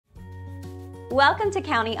Welcome to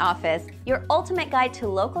County Office, your ultimate guide to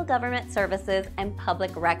local government services and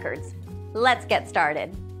public records. Let's get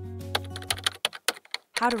started.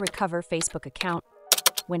 How to recover Facebook account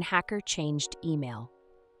when hacker changed email.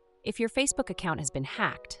 If your Facebook account has been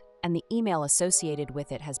hacked and the email associated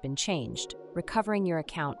with it has been changed, recovering your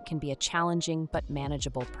account can be a challenging but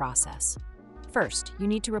manageable process. First, you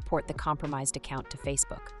need to report the compromised account to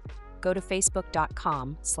Facebook. Go to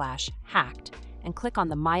facebook.com/hacked and click on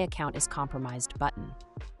the My Account is Compromised button.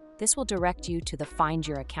 This will direct you to the Find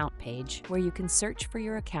Your Account page, where you can search for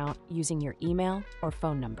your account using your email or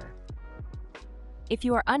phone number. If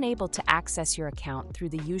you are unable to access your account through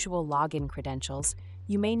the usual login credentials,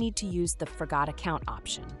 you may need to use the Forgot Account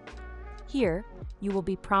option. Here, you will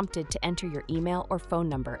be prompted to enter your email or phone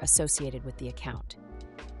number associated with the account.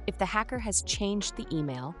 If the hacker has changed the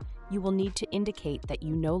email, you will need to indicate that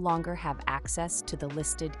you no longer have access to the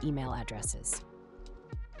listed email addresses.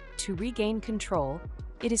 To regain control,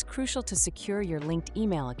 it is crucial to secure your linked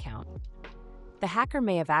email account. The hacker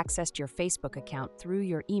may have accessed your Facebook account through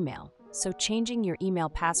your email, so changing your email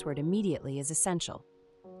password immediately is essential.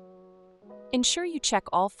 Ensure you check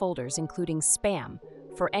all folders, including spam,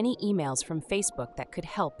 for any emails from Facebook that could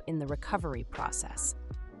help in the recovery process.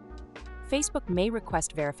 Facebook may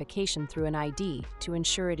request verification through an ID to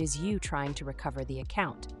ensure it is you trying to recover the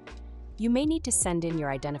account. You may need to send in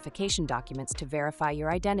your identification documents to verify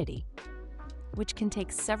your identity, which can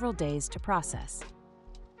take several days to process.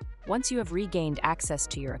 Once you have regained access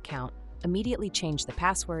to your account, immediately change the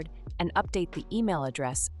password and update the email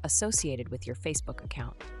address associated with your Facebook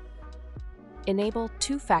account. Enable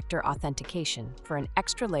two-factor authentication for an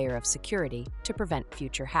extra layer of security to prevent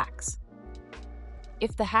future hacks.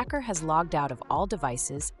 If the hacker has logged out of all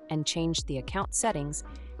devices and changed the account settings,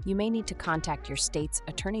 you may need to contact your state's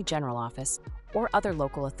Attorney General office or other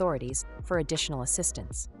local authorities for additional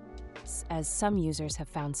assistance, as some users have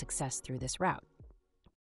found success through this route.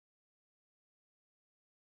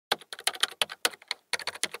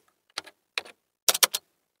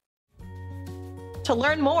 To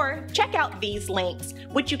learn more, check out these links,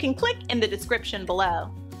 which you can click in the description below.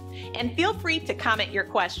 And feel free to comment your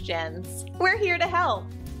questions. We're here to help.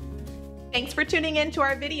 Thanks for tuning in to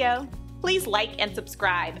our video. Please like and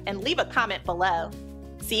subscribe and leave a comment below.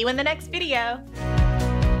 See you in the next video.